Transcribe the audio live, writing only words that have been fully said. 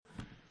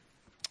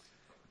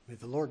May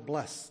the Lord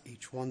bless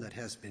each one that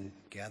has been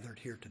gathered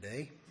here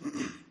today.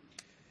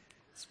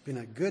 It's been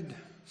a good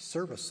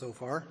service so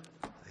far.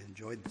 I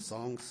enjoyed the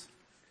songs.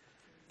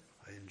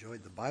 I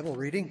enjoyed the Bible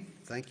reading.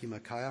 Thank you,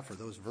 Micaiah, for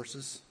those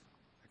verses.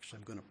 Actually,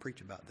 I'm going to preach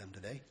about them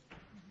today.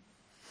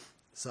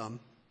 Some.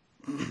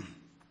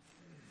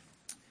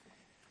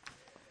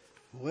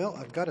 Well,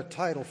 I've got a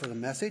title for the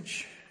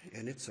message,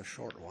 and it's a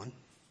short one.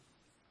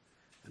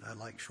 And I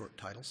like short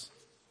titles.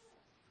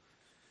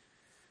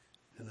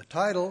 And the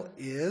title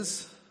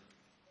is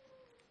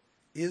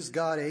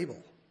God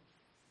Able?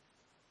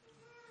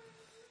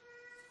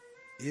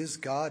 Is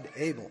God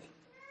able?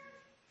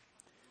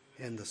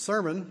 And the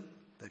sermon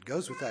that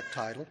goes with that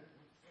title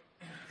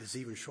is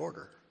even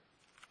shorter.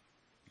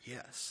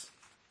 Yes.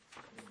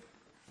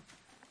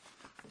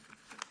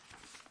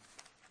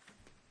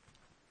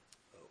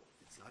 Oh,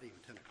 it's not even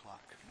 10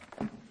 o'clock.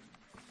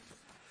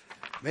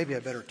 Maybe I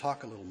better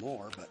talk a little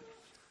more, but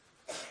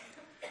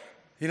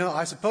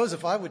I suppose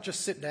if I would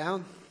just sit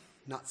down,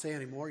 not say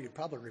any more, you'd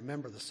probably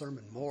remember the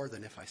sermon more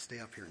than if I stay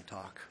up here and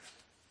talk.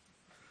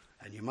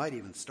 And you might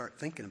even start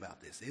thinking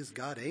about this. Is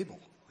God able?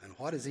 And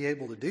what is he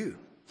able to do?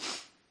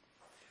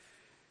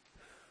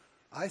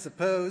 I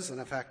suppose, and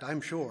in fact I'm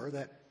sure,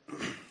 that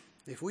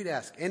if we'd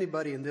ask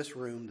anybody in this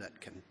room that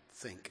can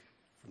think,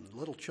 from the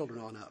little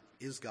children on up,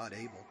 is God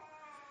able?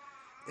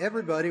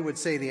 Everybody would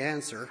say the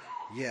answer,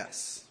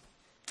 yes.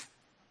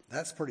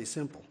 That's pretty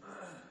simple.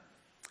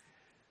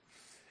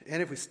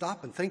 And if we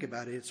stop and think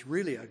about it, it's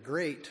really a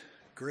great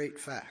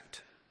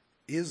fact.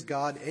 Is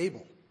God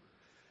able?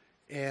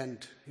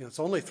 And, it's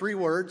only 3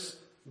 words,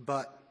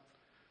 but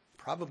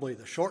probably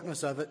the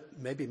shortness of it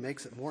maybe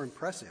makes it more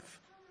impressive.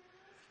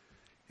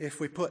 If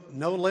we put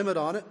no limit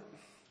on it,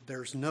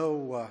 there's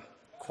no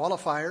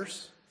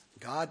qualifiers,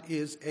 God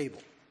is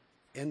able.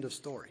 End of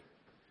story.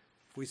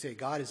 If we say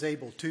God is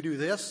able to do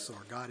this or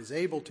God is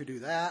able to do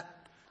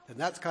that, then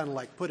that's kind of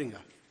like putting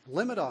a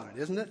limit on it,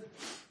 isn't it?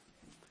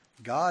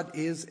 God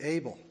is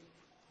able.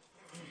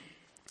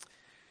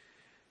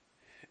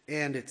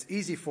 And it's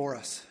easy for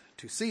us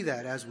to see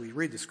that as we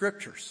read the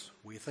scriptures.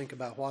 We think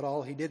about what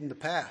all he did in the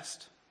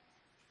past.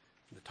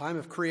 In the time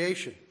of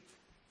creation,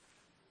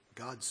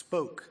 God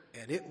spoke,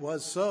 and it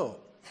was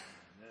so.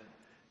 Amen.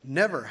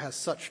 Never has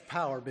such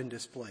power been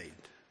displayed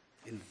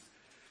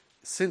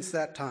since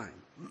that time.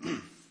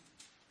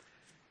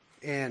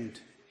 And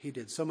he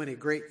did so many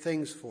great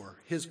things for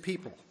his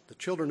people, the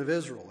children of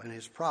Israel, and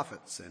his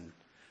prophets, and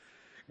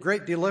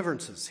great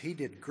deliverances. He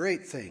did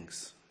great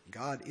things.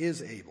 God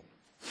is able.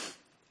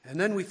 And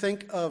then we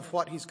think of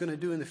what he's going to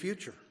do in the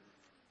future.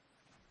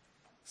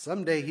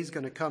 Someday he's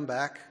going to come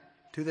back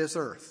to this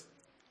earth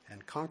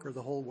and conquer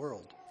the whole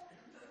world.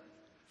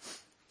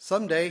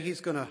 Someday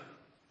he's going to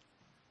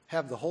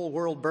have the whole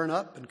world burn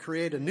up and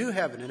create a new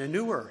heaven and a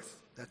new earth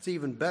that's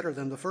even better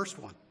than the first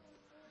one.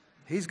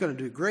 He's going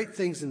to do great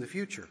things in the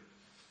future.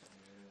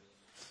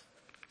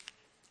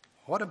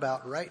 What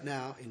about right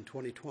now in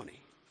 2020?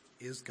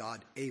 Is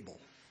God able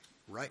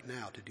right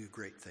now to do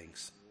great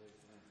things?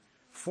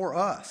 For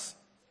us,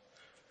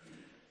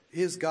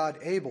 is God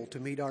able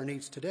to meet our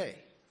needs today?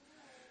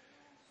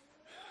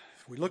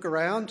 If we look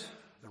around,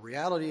 the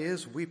reality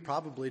is we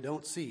probably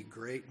don't see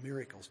great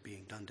miracles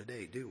being done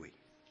today, do we?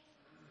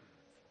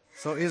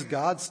 So is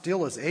God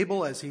still as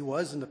able as he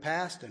was in the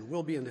past and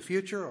will be in the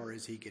future, or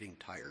is he getting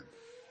tired?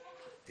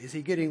 Is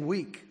he getting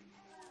weak?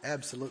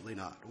 Absolutely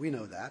not. We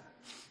know that.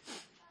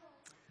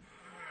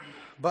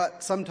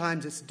 But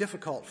sometimes it's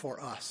difficult for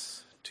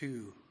us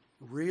to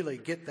really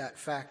get that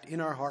fact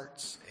in our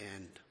hearts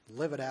and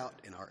live it out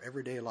in our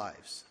everyday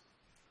lives.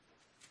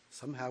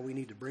 Somehow we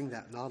need to bring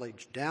that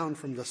knowledge down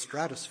from the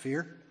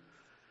stratosphere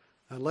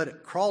and let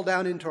it crawl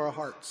down into our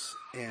hearts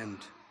and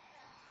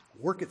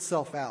work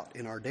itself out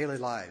in our daily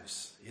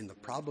lives, in the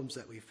problems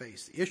that we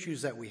face, the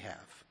issues that we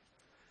have.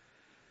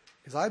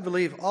 Because I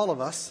believe all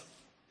of us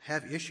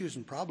have issues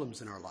and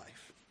problems in our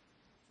life,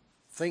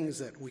 things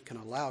that we can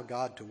allow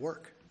God to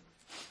work.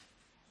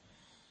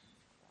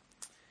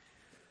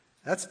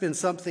 That's been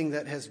something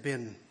that has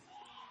been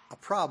a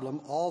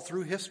problem all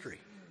through history.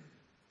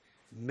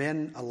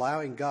 Men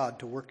allowing God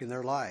to work in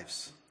their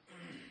lives.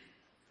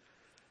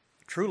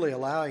 Truly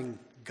allowing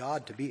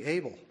God to be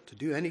able to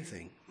do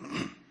anything.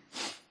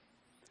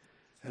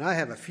 And I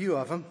have a few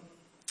of them.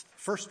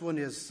 First one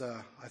is,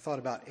 I thought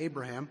about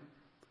Abraham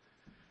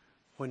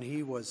when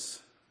he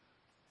was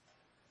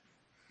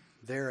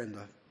there in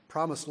the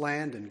promised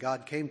land and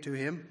God came to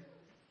him.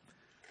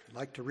 I'd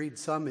like to read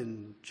some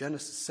in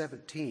Genesis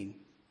 17.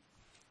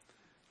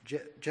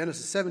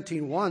 Genesis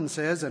 17:1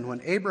 says, "And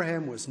when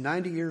Abraham was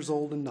 90 years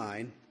old and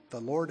 9,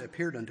 the Lord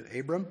appeared unto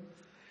Abram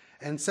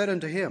and said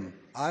unto him,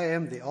 I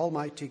am the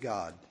Almighty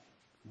God.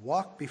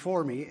 Walk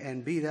before me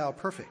and be thou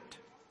perfect."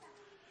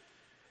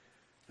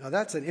 Now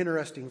that's an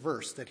interesting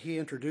verse that he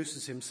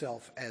introduces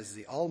himself as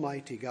the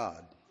Almighty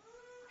God.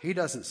 He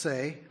doesn't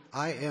say,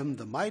 I am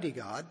the mighty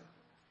God,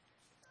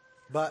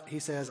 but he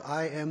says,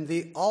 I am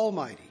the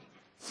Almighty.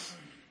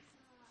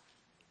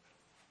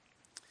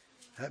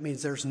 That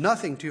means there's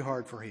nothing too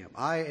hard for him.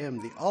 I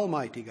am the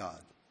Almighty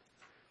God.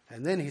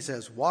 And then he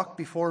says, walk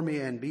before me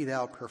and be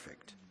thou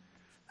perfect.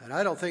 And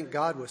I don't think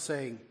God was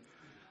saying,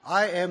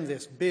 I am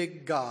this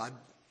big God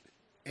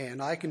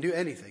and I can do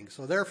anything.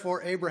 So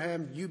therefore,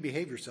 Abraham, you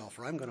behave yourself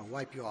or I'm going to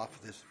wipe you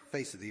off this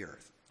face of the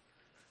earth.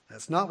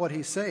 That's not what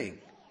he's saying.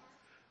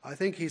 I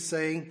think he's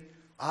saying,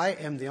 I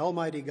am the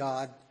Almighty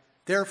God.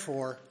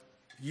 Therefore,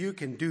 you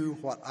can do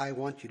what I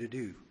want you to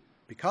do.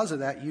 Because of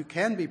that, you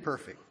can be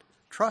perfect.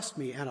 Trust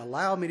me and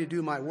allow me to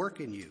do my work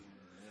in you.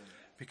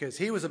 Because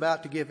he was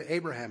about to give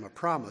Abraham a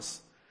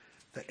promise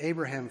that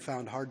Abraham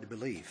found hard to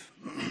believe.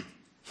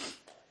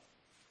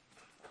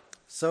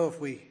 So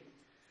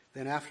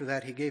then after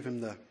that, he gave him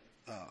the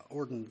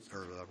ordinance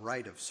or the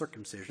rite of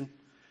circumcision.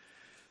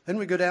 Then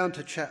we go down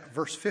to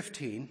verse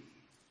 15.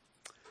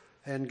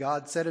 And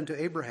God said unto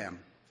Abraham,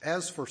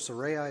 as for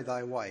Sarai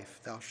thy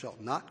wife, thou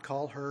shalt not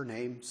call her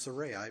name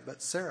Sarai,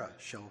 but Sarah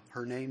shall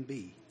her name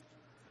be.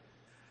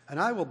 And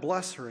I will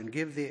bless her and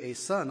give thee a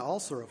son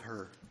also of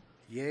her.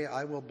 Yea,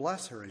 I will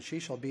bless her, and she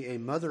shall be a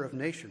mother of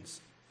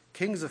nations.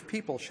 Kings of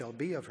people shall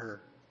be of her.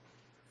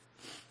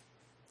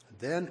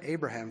 Then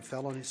Abraham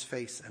fell on his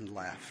face and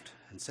laughed,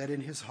 and said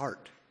in his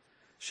heart,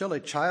 shall a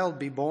child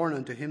be born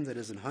unto him that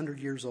is 100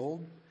 years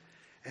old?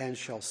 And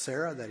shall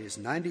Sarah that is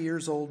 90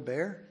 years old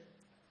bear?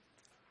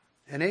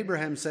 And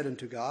Abraham said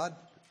unto God,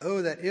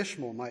 oh, that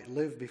Ishmael might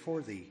live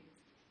before thee.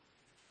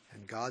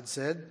 And God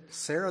said,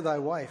 Sarah thy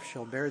wife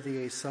shall bear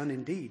thee a son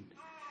indeed,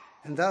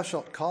 and thou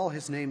shalt call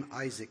his name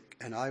Isaac,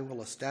 and I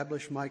will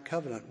establish my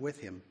covenant with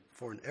him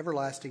for an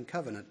everlasting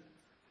covenant,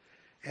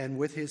 and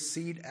with his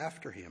seed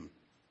after him.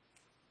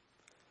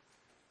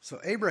 So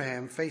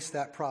Abraham faced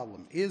that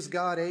problem. Is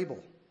God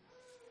able?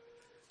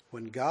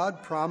 When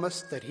God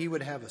promised that he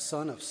would have a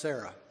son of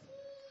Sarah,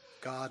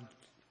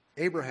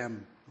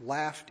 Abraham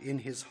laughed in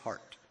his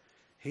heart.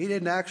 He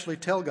didn't actually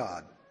tell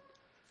God,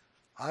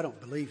 I don't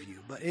believe you.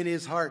 But in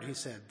his heart he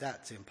said,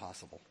 that's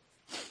impossible.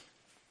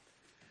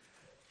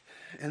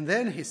 And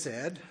then he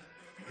said,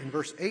 in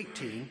verse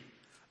 18,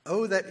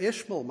 oh, that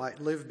Ishmael might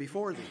live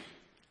before thee.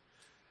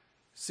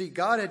 See,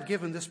 God had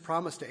given this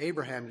promise to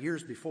Abraham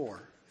years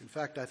before. In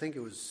fact, I think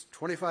it was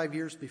 25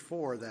 years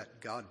before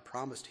that God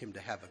promised him to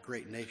have a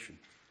great nation.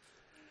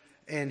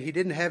 And he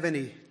didn't have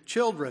any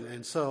children,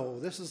 and so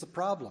this is the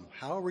problem.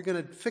 How are we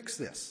going to fix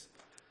this?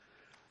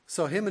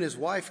 So him and his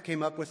wife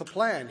came up with a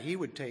plan. He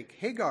would take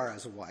Hagar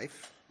as a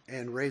wife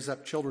and raise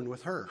up children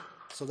with her.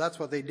 So that's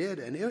what they did,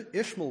 and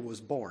Ishmael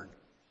was born.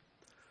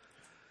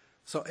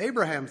 So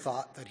Abraham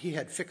thought that he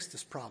had fixed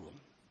this problem.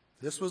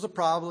 This was a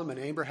problem, and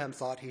Abraham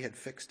thought he had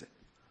fixed it.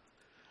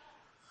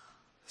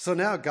 So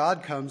now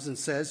God comes and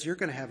says, you're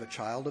going to have a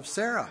child of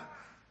Sarah.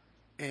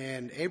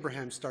 And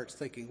Abraham starts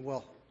thinking,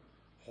 well,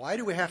 why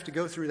do we have to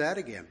go through that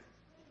again?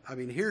 I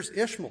mean, here's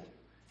Ishmael.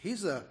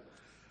 He's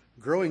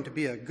growing to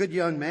be a good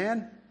young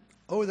man.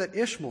 Oh, that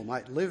Ishmael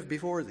might live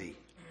before thee.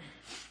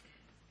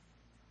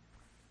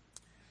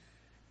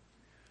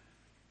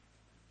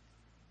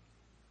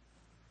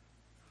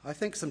 I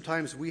think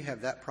sometimes we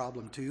have that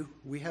problem too.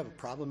 We have a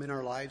problem in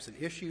our lives, an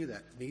issue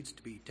that needs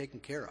to be taken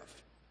care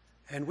of.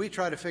 And we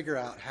try to figure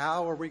out,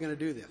 how are we going to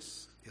do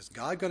this? Is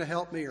God going to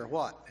help me or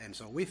what? And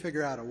so we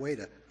figure out a way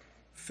to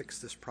fix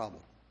this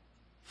problem.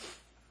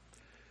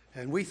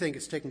 And we think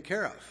it's taken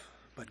care of.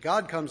 But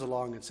God comes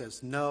along and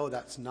says, no,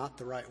 that's not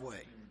the right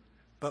way.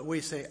 But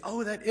we say,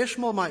 oh, that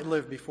Ishmael might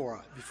live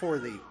before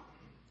thee.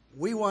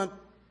 We want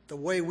the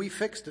way we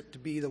fixed it to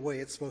be the way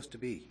it's supposed to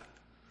be.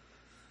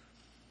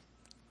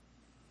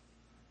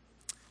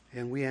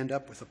 And we end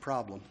up with a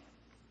problem,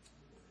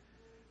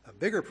 a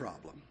bigger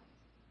problem.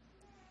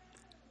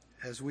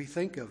 As we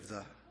think of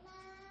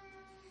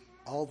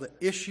all the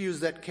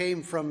issues that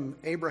came from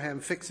Abraham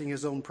fixing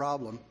his own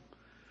problem,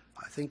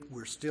 I think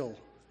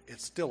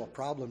it's still a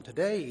problem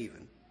today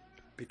even,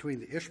 between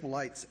the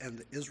Ishmaelites and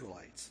the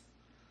Israelites.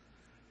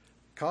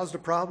 Caused a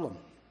problem.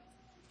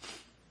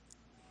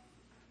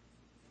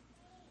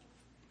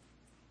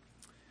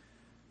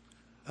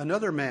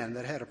 Another man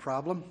that had a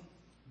problem,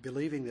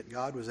 believing that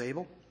God was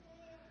able,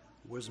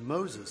 was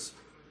Moses.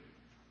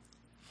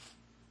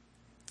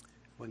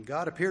 When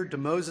God appeared to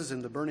Moses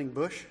in the burning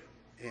bush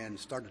and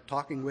started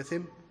talking with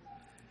him,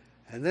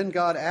 and then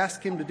God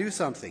asked him to do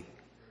something.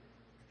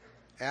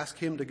 Asked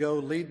him to go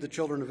lead the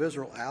children of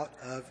Israel out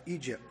of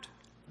Egypt.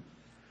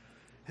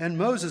 And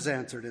Moses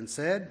answered and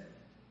said,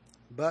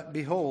 but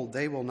behold,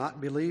 they will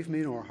not believe me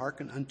nor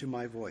hearken unto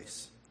my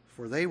voice.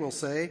 For they will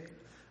say,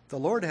 the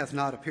Lord hath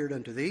not appeared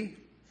unto thee.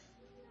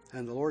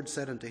 And the Lord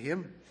said unto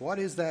him, what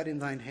is that in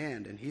thine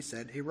hand? And he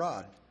said, a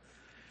rod.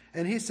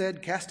 And he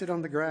said, cast it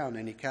on the ground.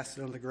 And he cast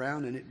it on the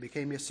ground, and it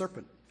became a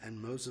serpent.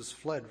 And Moses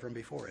fled from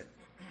before it.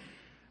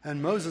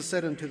 And Moses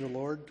said unto the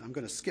Lord, I'm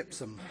going to skip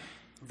some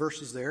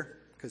verses there,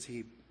 because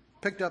he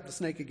picked up the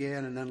snake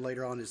again, and then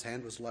later on his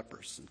hand was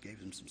leprous, and gave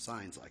him some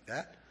signs like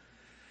that.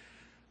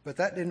 But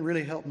that didn't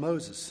really help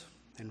Moses.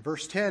 In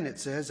verse 10 it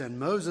says, and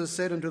Moses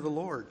said unto the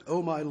Lord,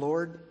 O my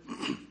Lord,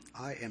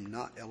 I am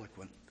not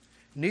eloquent,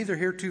 neither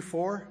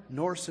heretofore,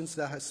 nor since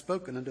thou hast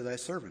spoken unto thy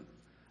servant,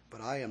 but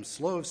I am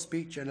slow of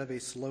speech and of a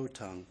slow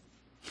tongue.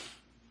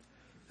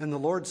 And the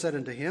Lord said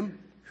unto him,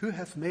 Who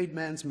hath made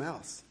man's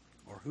mouth?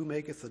 Or who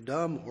maketh the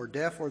dumb, or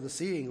deaf, or the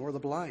seeing, or the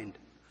blind?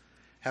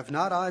 Have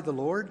not I the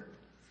Lord?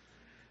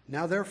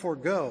 Now therefore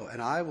go,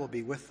 and I will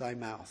be with thy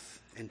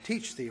mouth, and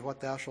teach thee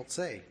what thou shalt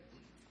say.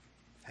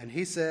 And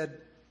he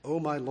said, O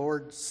my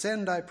Lord,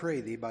 send, I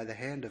pray thee, by the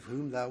hand of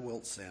whom thou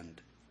wilt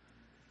send.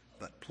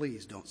 But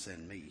please don't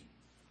send me.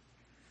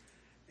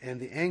 And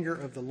the anger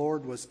of the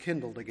Lord was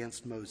kindled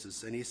against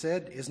Moses. And he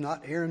said, Is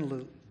not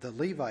Aaron the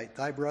Levite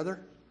thy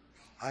brother?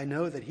 I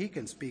know that he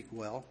can speak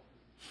well.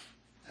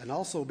 And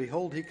also,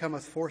 behold, he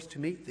cometh forth to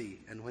meet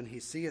thee, and when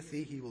he seeth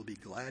thee, he will be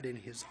glad in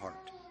his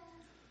heart.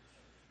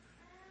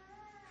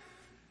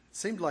 It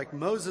seemed like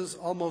Moses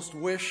almost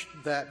wished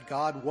that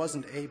God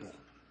wasn't able.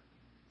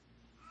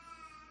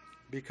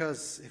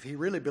 Because if he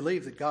really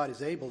believed that God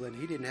is able, then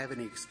he didn't have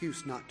any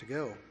excuse not to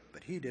go.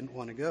 But he didn't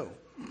want to go.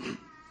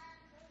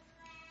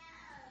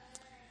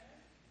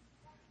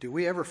 Do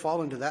we ever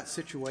fall into that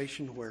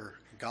situation where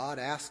God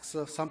asks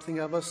us something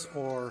of us,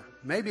 or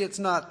maybe it's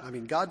not,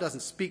 God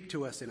doesn't speak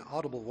to us in an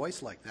audible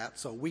voice like that,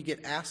 so we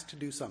get asked to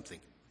do something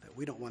that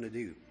we don't want to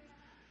do.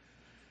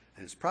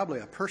 And it's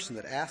probably a person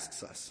that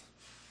asks us.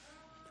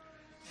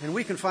 And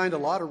we can find a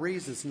lot of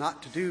reasons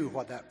not to do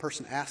what that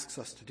person asks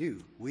us to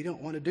do. We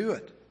don't want to do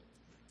it.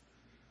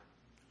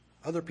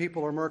 Other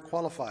people are more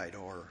qualified,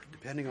 or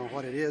depending on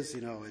what it is,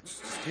 it's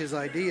just his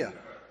idea.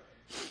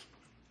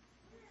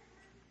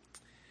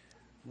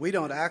 We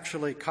don't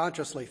actually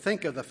consciously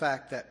think of the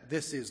fact that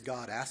this is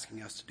God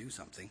asking us to do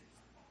something,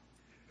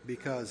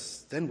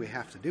 because then we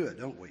have to do it,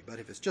 don't we? But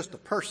if it's just a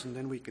person,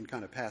 then we can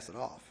kind of pass it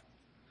off.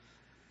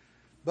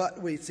 But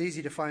it's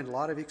easy to find a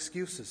lot of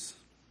excuses.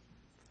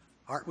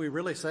 Aren't we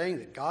really saying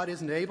that God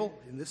isn't able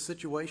in this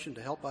situation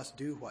to help us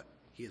do what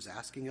he is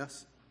asking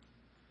us?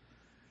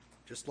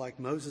 Just like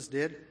Moses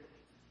did?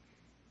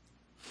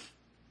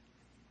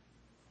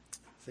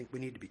 I think we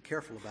need to be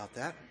careful about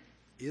that.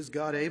 Is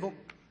God able?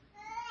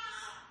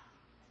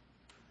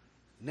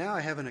 Now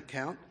I have an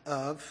account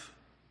of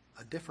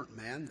a different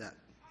man that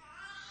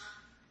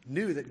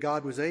knew that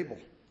God was able.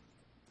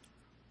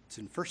 It's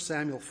in 1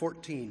 Samuel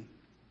 14,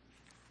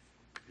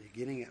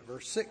 beginning at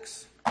verse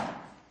 6.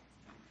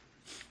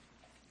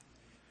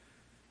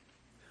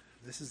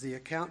 This is the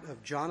account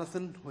of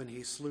Jonathan when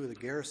he slew the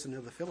garrison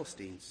of the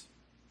Philistines.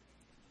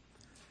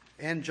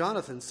 And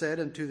Jonathan said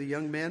unto the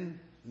young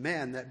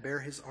man that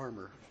bare his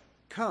armor,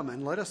 Come,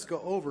 and let us go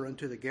over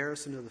unto the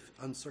garrison of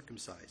the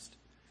uncircumcised.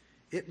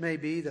 It may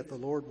be that the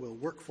Lord will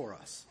work for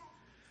us.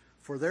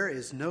 For there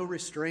is no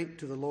restraint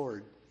to the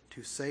Lord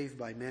to save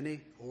by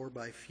many or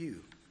by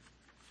few.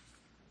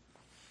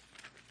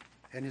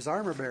 And his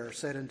armor-bearer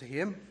said unto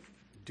him,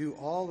 Do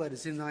all that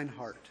is in thine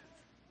heart.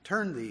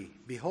 Turn thee,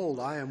 behold,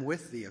 I am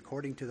with thee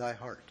according to thy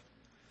heart.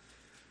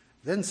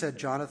 Then said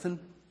Jonathan,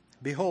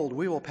 Behold,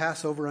 we will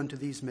pass over unto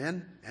these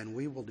men, and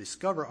we will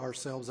discover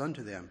ourselves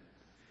unto them.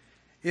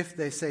 If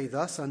they say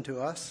thus unto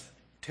us,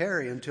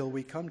 Tarry until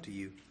we come to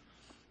you.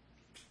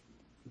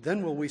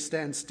 Then will we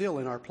stand still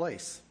in our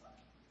place,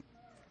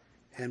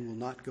 and will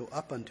not go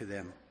up unto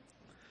them.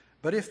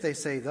 But if they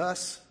say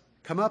thus,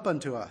 Come up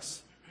unto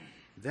us,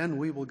 then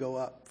we will go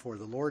up, for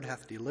the Lord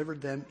hath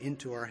delivered them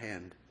into our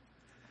hand.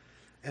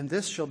 And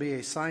this shall be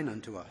a sign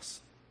unto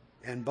us.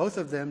 And both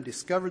of them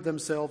discovered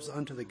themselves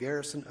unto the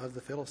garrison of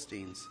the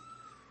Philistines.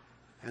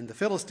 And the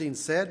Philistines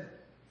said,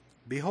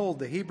 Behold,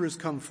 the Hebrews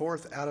come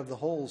forth out of the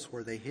holes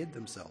where they hid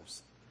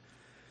themselves.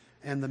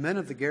 And the men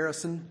of the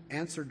garrison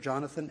answered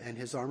Jonathan and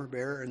his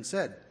armor-bearer and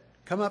said,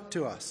 Come up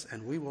to us,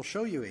 and we will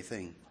show you a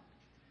thing.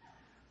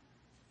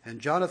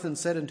 And Jonathan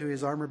said unto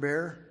his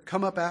armor-bearer,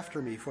 Come up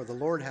after me, for the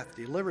Lord hath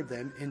delivered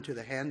them into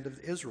the hand of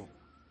Israel.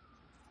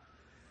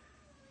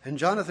 And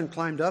Jonathan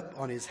climbed up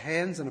on his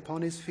hands and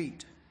upon his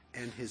feet,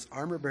 and his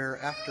armor-bearer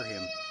after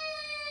him.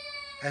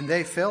 And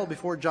they fell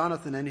before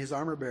Jonathan, and his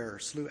armor-bearer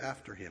slew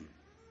after him.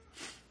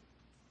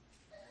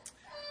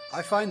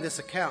 I find this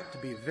account to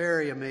be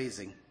very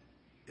amazing.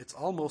 It's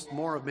almost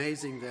more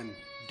amazing than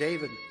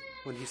David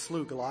when he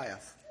slew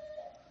Goliath.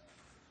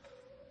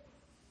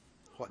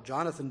 What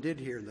Jonathan did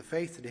here and the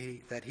faith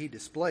that he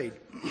displayed,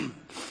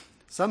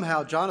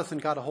 somehow Jonathan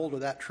got a hold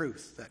of that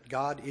truth, that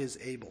God is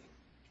able.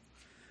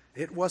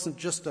 It wasn't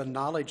just a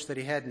knowledge that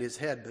he had in his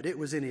head, but it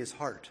was in his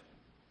heart.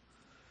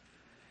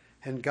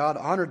 And God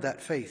honored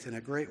that faith in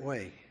a great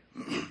way.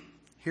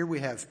 Here we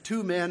have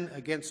 2 men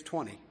against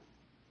 20.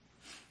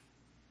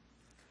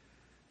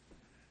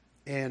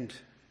 And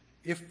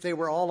if they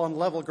were all on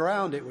level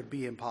ground, it would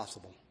be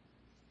impossible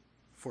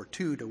for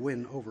 2 to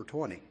win over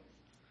 20.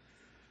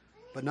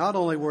 But not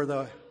only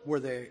were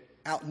they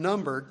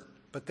outnumbered,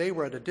 but they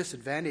were at a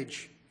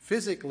disadvantage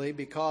physically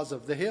because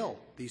of the hill.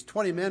 These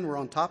 20 men were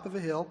on top of a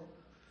hill,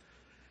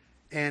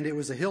 and it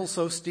was a hill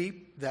so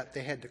steep that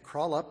they had to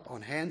crawl up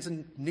on hands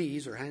and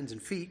knees, or hands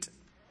and feet,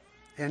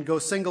 and go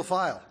single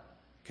file.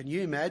 Can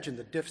you imagine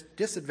the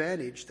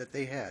disadvantage that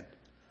they had?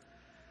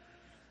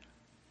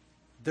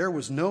 There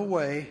was no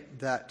way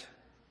that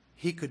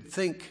he could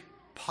think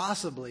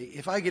possibly,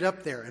 if I get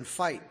up there and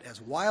fight as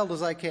wild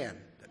as I can,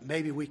 that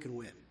maybe we can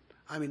win.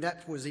 I mean,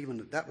 that was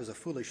a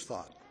foolish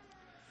thought.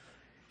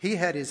 He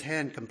had his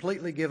hand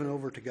completely given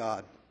over to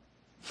God,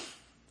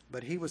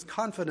 but he was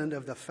confident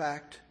of the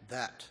fact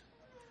that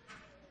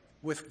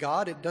with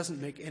God, it doesn't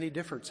make any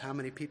difference how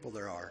many people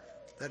there are.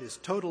 That is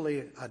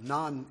totally a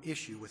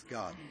non-issue with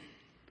God.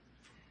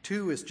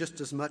 2 is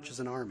just as much as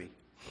an army.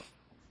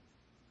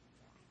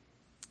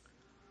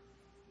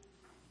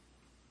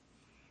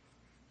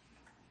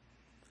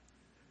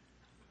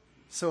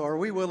 So are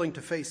we willing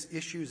to face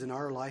issues in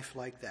our life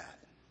like that?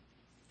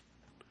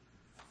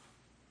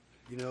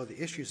 You know,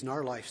 the issues in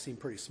our life seem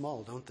pretty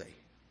small, don't they?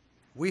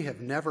 We have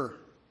never,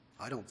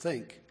 I don't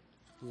think,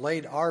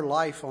 laid our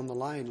life on the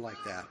line like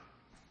that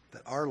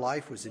our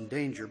life was in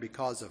danger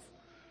because of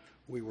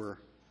we were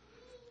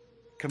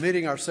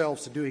committing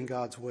ourselves to doing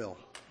God's will.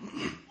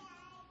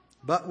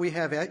 But we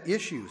have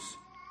issues,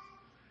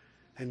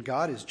 and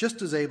God is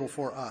just as able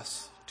for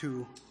us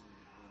to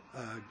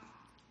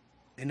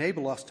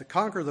enable us to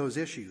conquer those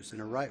issues in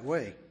a right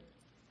way.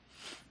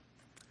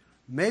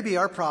 Maybe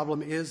our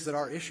problem is that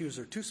our issues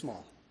are too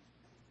small.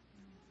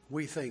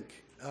 We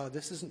think,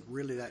 this isn't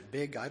really that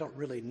big. I don't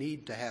really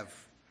need to have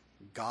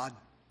God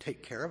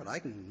take care of it. I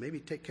can maybe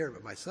take care of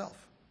it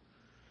myself.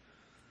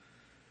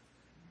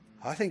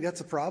 I think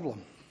that's a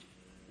problem.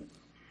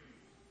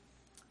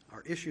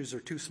 Our issues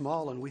are too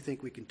small and we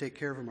think we can take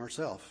care of them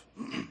ourselves.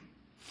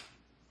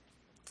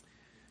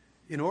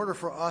 In order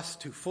for us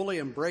to fully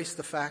embrace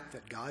the fact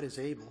that God is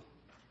able,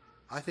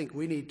 I think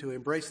we need to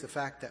embrace the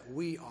fact that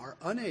we are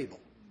unable.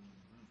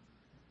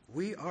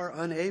 We are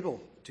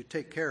unable to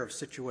take care of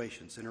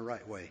situations in a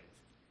right way.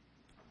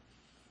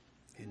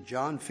 In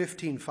John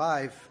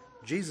 15:5,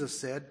 Jesus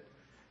said,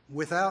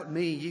 "Without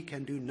me ye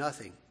can do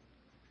nothing."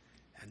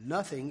 And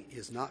nothing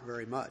is not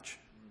very much.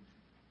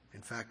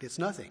 In fact, it's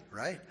nothing,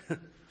 right?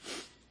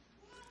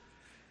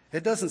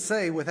 It doesn't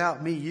say,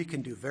 "Without me you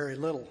can do very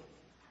little."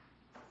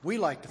 We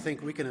like to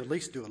think we can at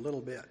least do a little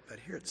bit, but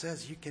here it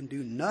says you can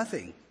do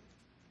nothing.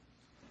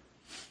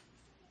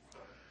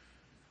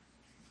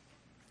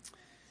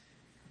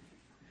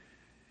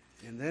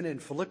 And then in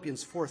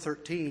Philippians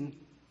 4:13,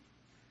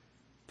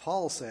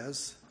 Paul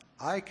says,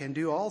 "I can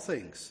do all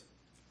things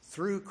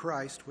through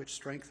Christ which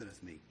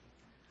strengtheneth me."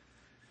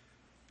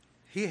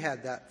 He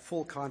had that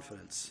full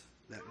confidence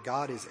that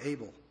God is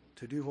able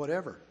to do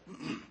whatever.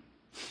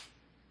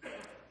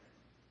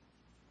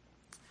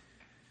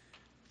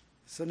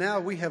 So now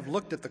we have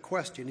looked at the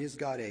question, is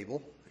God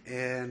able?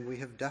 And we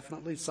have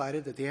definitely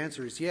decided that the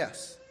answer is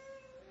yes.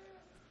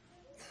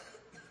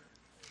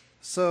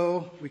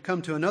 So we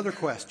come to another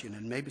question,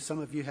 and maybe some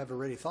of you have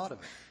already thought of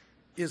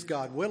it. Is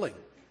God willing?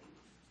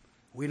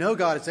 We know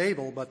God is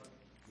able, but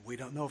we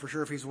don't know for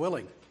sure if he's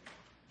willing.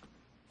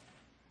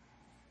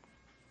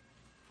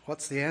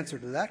 What's the answer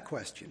to that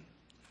question?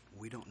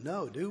 We don't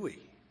know, do we?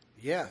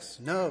 Yes,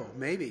 no,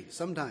 maybe,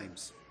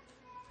 sometimes.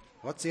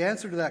 What's the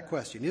answer to that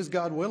question? Is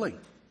God willing?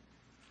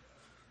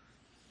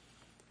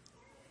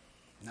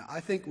 Now,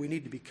 I think we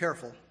need to be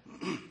careful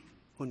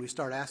when we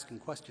start asking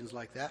questions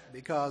like that,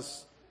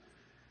 because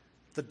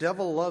the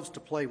devil loves to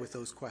play with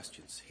those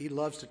questions. He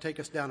loves to take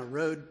us down a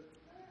road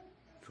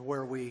to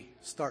where we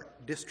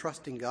start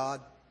distrusting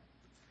God,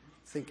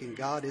 thinking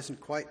God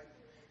isn't quite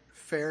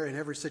fair in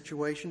every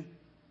situation.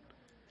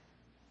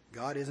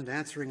 God isn't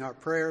answering our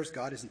prayers.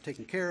 God isn't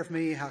taking care of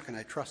me. How can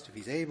I trust if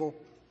he's able?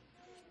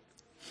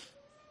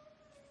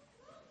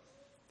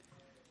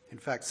 In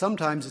fact,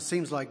 sometimes it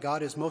seems like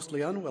God is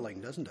mostly unwilling,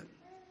 doesn't it?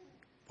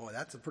 Boy,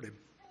 that's a pretty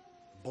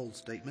bold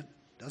statement.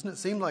 Doesn't it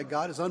seem like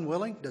God is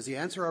unwilling? Does he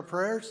answer our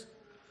prayers?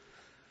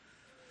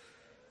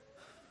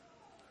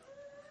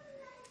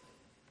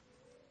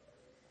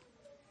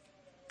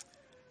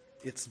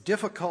 It's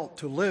difficult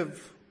to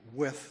live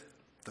with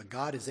the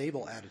God is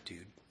able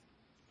attitude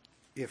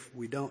if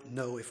we don't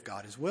know if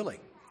God is willing,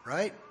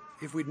 right?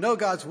 If we'd know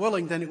God's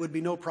willing, then it would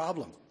be no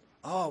problem.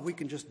 Oh, we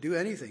can just do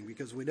anything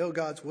because we know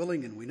God's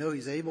willing and we know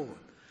he's able.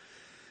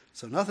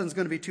 So nothing's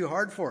going to be too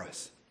hard for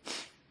us.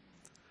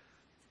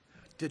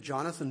 Did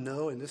Jonathan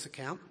know in this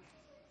account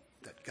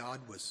that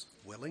God was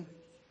willing?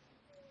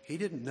 He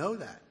didn't know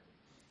that.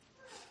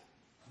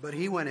 But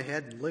he went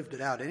ahead and lived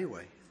it out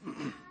anyway.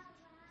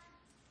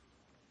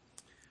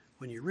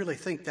 When you really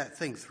think that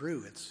thing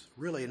through, it's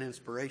really an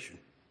inspiration.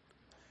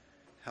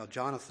 How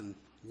Jonathan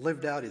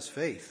lived out his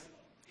faith.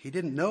 He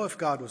didn't know if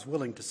God was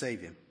willing to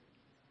save him,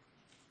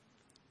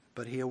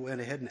 but he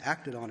went ahead and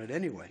acted on it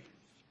anyway.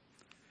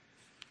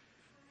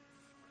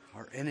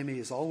 Our enemy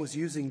is always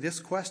using this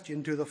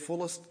question to the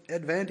fullest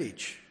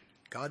advantage.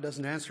 God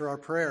doesn't answer our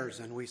prayers,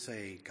 and we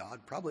say,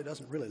 God probably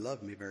doesn't really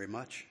love me very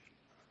much.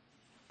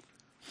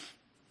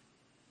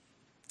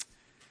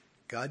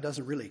 God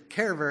doesn't really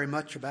care very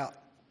much about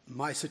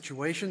my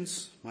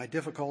situations, my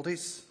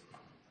difficulties,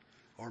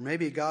 or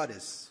maybe God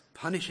is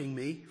punishing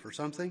me for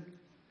something.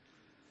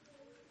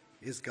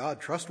 Is God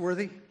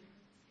trustworthy?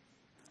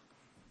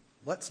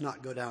 Let's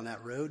not go down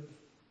that road,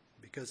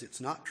 because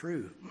it's not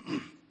true.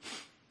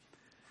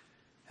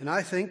 And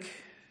I think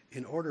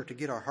in order to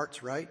get our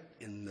hearts right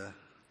in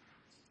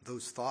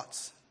those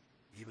thoughts,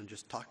 even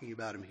just talking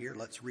about them here,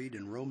 let's read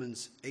in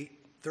Romans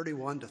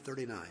 8:31 to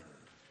 39.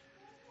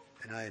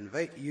 And I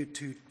invite you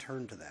to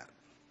turn to that.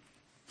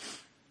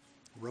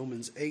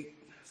 Romans 8,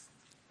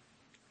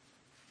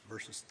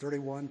 verses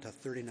 31 to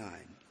 39.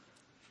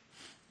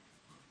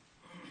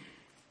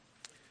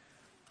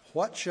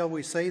 What shall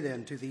we say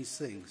then to these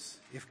things?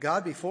 If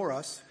God be for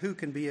us, who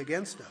can be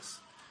against us?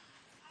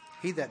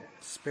 He that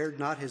spared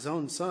not his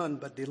own Son,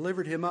 but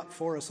delivered him up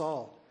for us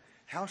all,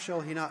 how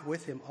shall he not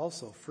with him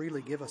also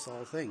freely give us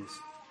all things?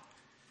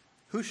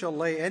 Who shall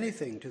lay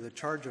anything to the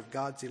charge of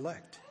God's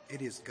elect?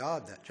 It is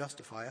God that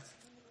justifieth.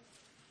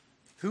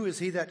 Who is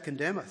he that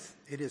condemneth?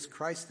 It is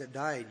Christ that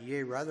died,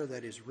 yea, rather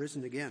that is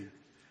risen again,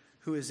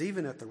 who is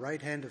even at the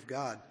right hand of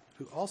God,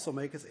 who also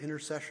maketh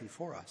intercession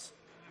for us.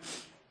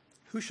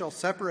 Who shall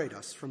separate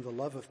us from the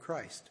love of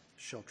Christ?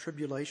 Shall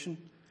tribulation,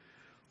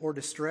 or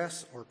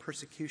distress, or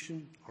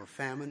persecution, or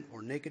famine,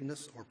 or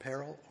nakedness, or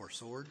peril, or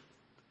sword?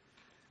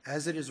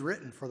 As it is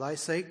written, for thy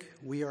sake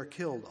we are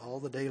killed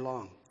all the day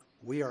long.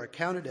 We are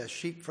accounted as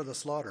sheep for the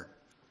slaughter.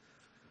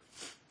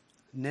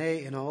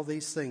 Nay, in all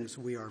these things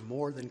we are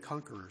more than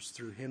conquerors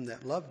through him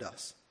that loved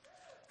us.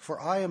 For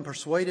I am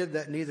persuaded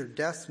that neither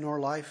death, nor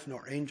life,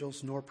 nor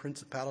angels, nor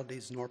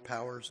principalities, nor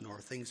powers, nor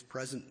things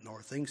present,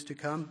 nor things to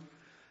come,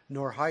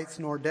 nor height,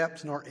 nor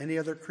depth, nor any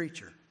other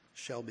creature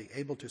shall be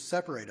able to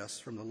separate us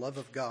from the love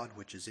of God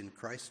which is in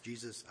Christ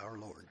Jesus our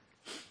Lord.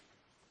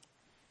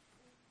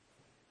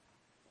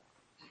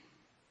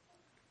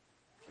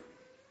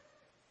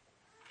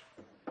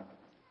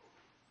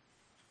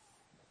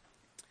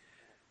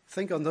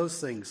 Think on those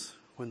things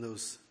when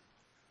those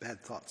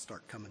bad thoughts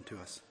start coming to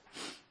us.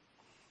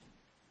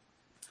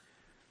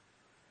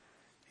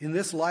 In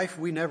this life,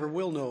 we never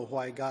will know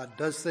why God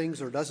does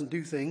things or doesn't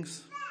do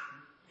things,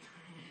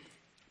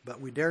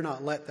 but we dare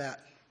not let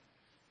that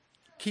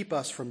keep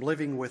us from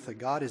living with a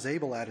God is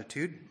able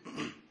attitude.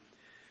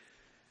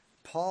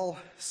 Paul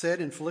said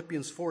in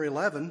Philippians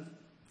 4:11,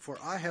 for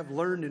I have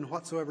learned in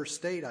whatsoever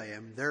state I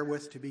am,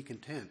 therewith to be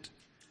content.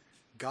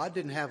 God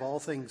didn't have all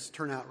things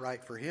turn out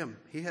right for him.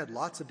 He had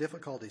lots of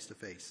difficulties to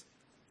face.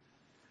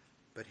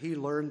 But he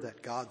learned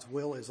that God's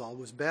will is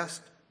always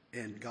best,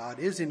 and God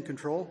is in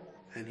control,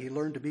 and he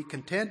learned to be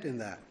content in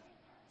that.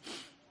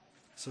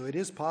 So it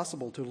is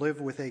possible to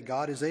live with a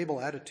God is able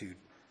attitude.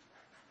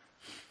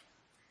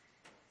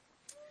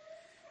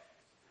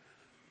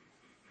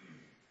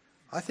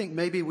 I think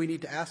maybe we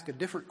need to ask a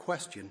different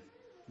question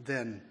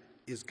than,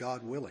 is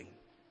God willing?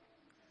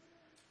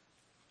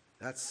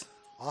 That's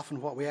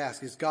often what we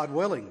ask. Is God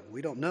willing?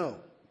 We don't know.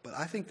 But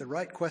I think the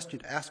right question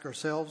to ask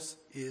ourselves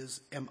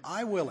is, am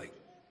I willing?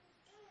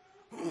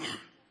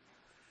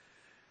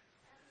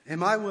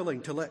 Am I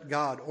willing to let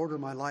God order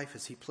my life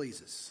as he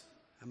pleases?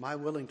 Am I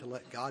willing to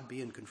let God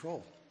be in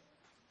control?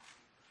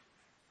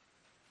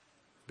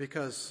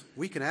 Because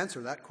we can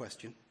answer that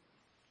question.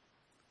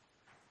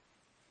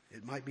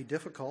 It might be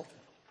difficult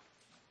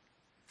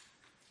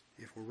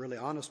if we're really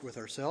honest with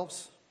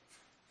ourselves.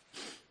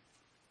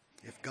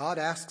 If God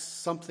asks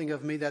something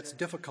of me that's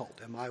difficult,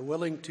 am I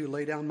willing to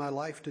lay down my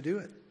life to do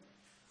it?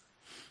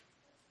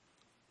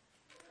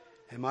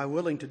 Am I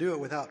willing to do it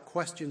without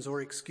questions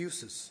or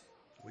excuses?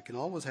 We can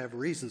always have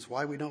reasons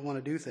why we don't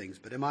want to do things,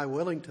 but am I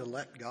willing to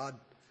let God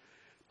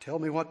tell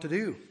me what to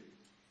do?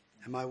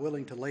 Am I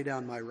willing to lay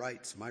down my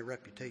rights, my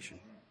reputation?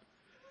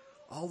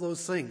 All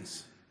those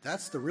things,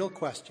 that's the real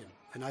question.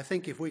 And I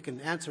think if we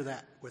can answer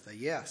that with a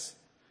yes,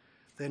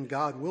 then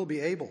God will be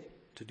able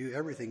to do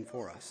everything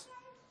for us.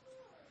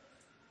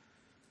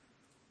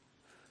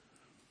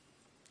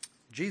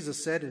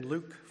 Jesus said in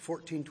Luke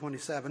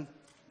 14:27,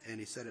 and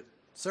he said it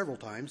several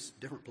times,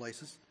 different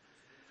places,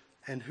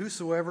 and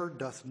whosoever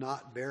doth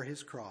not bear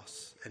his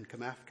cross and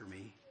come after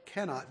me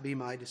cannot be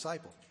my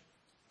disciple.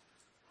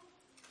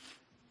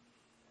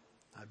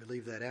 I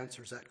believe that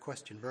answers that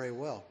question very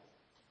well.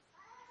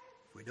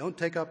 If we don't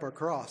take up our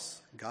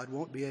cross, God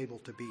won't be able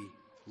to be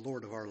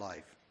Lord of our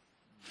life.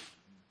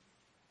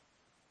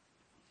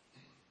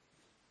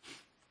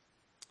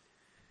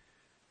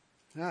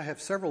 Now I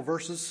have several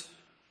verses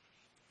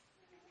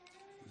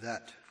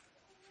that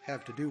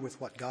have to do with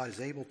what God is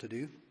able to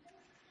do.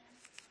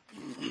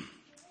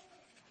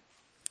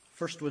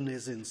 First one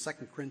is in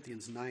 2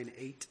 Corinthians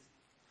 9:8.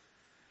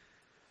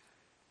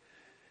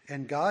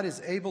 And God is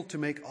able to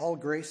make all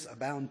grace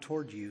abound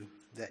toward you,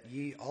 that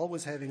ye,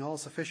 always having all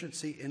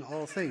sufficiency in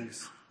all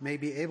things, may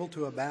be able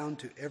to abound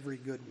to every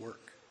good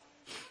work.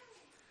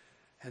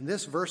 And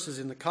this verse is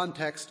in the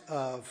context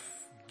of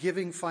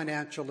giving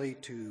financially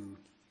to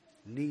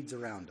needs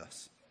around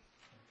us.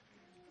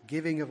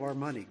 Giving of our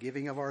money,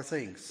 giving of our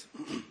things.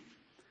 It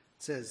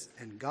says,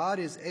 and God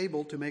is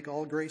able to make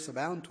all grace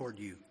abound toward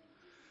you.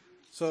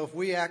 So if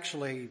we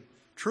actually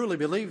truly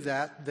believe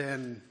that,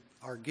 then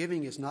our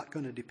giving is not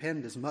going to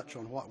depend as much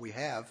on what we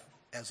have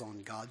as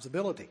on God's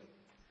ability.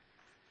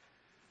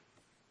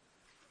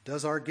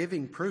 Does our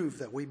giving prove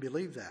that we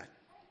believe that?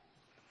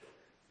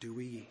 Do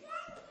we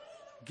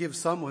give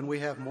some when we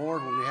have more,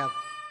 when we have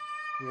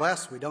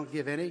less, we don't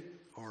give any,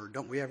 or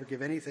don't we ever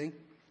give anything?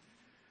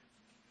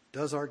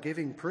 Does our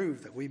giving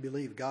prove that we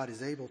believe God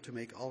is able to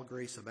make all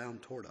grace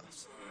abound toward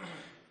us?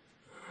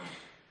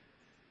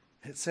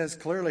 It says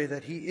clearly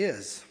that he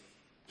is.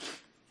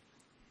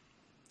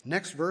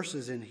 Next verse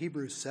is in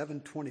Hebrews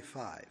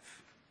 7:25.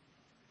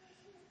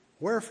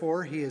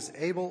 Wherefore he is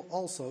able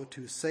also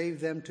to save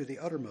them to the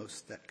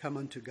uttermost that come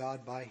unto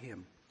God by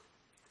him,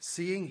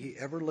 seeing he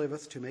ever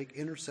liveth to make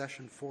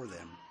intercession for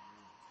them.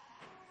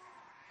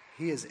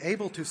 He is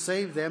able to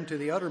save them to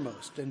the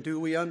uttermost. And do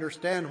we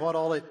understand what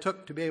all it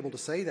took to be able to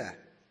say that?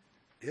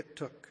 It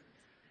took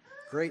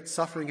great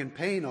suffering and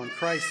pain on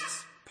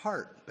Christ's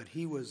part, but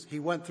he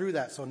went through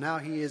that, so now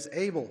he is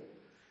able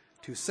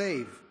to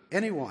save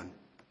anyone.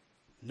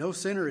 No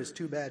sinner is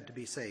too bad to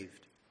be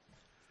saved.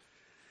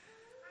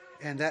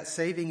 And that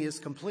saving is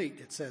complete.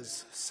 It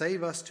says,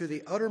 save us to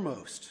the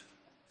uttermost.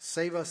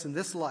 Save us in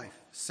this life.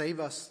 Save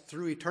us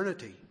through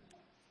eternity.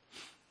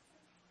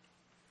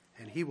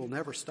 And he will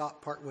never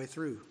stop partway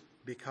through,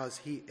 because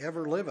he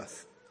ever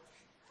liveth.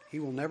 He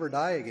will never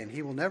die again.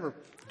 He will never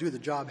do the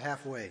job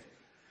halfway.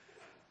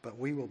 But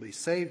we will be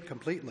saved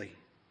completely.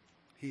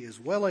 He is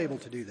well able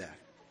to do that.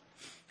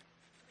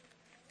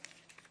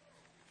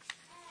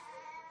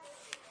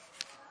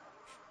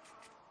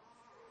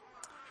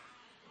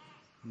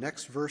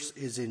 Next verse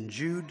is in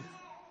Jude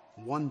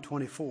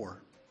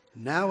 1:24.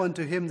 Now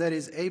unto him that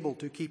is able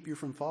to keep you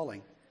from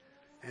falling,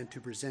 and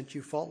to present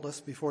you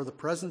faultless before the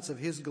presence of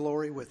his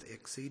glory with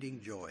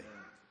exceeding joy.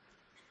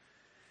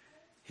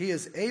 He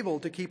is able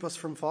to keep us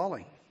from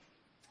falling.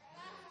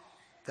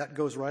 That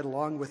goes right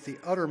along with the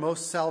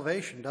uttermost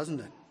salvation, doesn't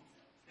it?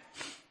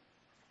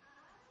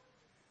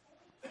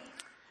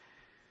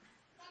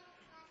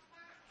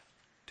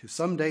 To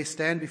someday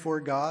stand before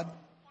God,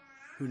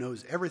 who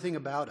knows everything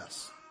about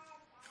us.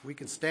 We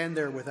can stand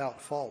there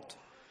without fault.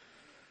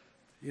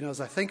 You know,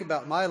 as I think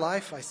about my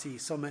life, I see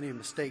so many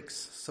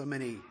mistakes, so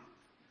many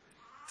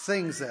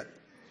things that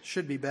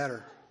should be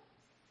better.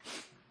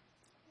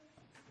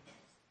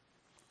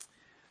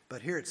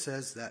 But here it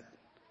says that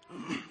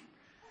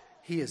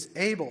he is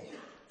able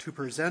to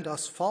present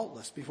us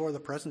faultless before the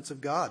presence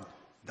of God.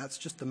 That's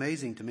just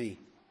amazing to me.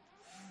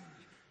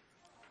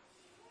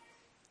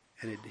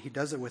 And he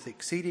does it with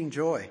exceeding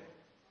joy.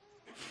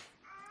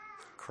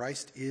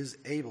 Christ is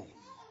able.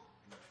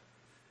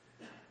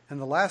 And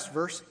the last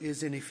verse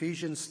is in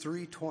Ephesians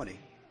 3:20.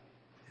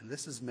 And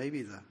this is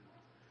maybe the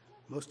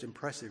most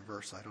impressive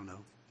verse, I don't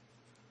know.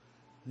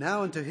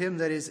 Now unto him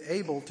that is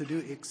able to do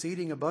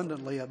exceeding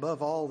abundantly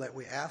above all that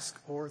we ask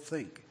or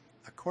think,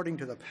 according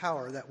to the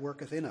power that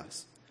worketh in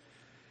us.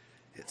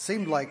 It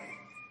seemed like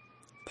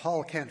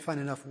Paul can't find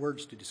enough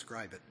words to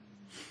describe it.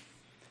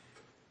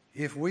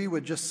 If we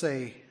would just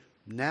say,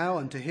 now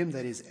unto him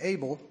that is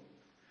able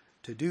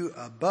to do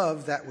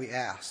above that we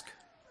ask.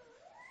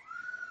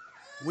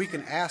 We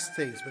can ask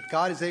things, but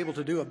God is able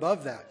to do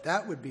above that.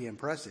 That would be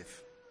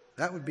impressive.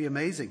 That would be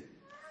amazing.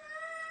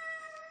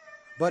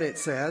 But it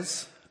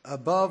says,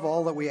 above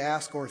all that we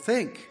ask or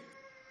think.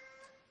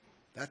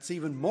 That's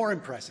even more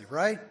impressive,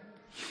 right?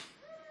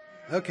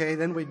 Okay,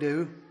 then we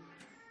do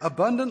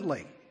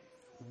abundantly.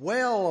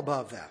 Well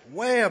above that.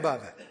 Way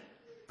above it.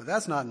 But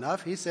that's not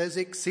enough. He says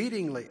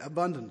exceedingly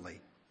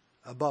abundantly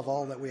above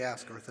all that we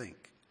ask or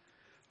think.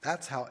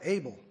 That's how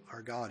able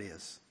our God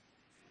is.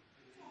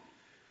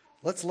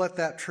 Let's let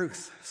that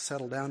truth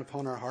settle down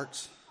upon our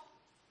hearts.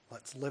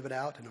 Let's live it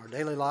out in our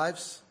daily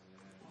lives.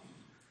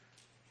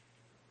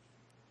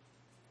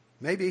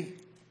 Maybe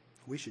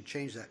we should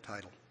change that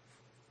title.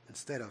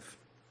 Instead of,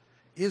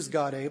 is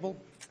God able?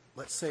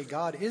 Let's say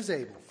God is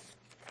able.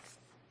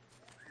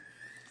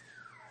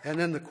 And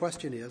then the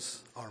question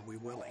is, are we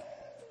willing?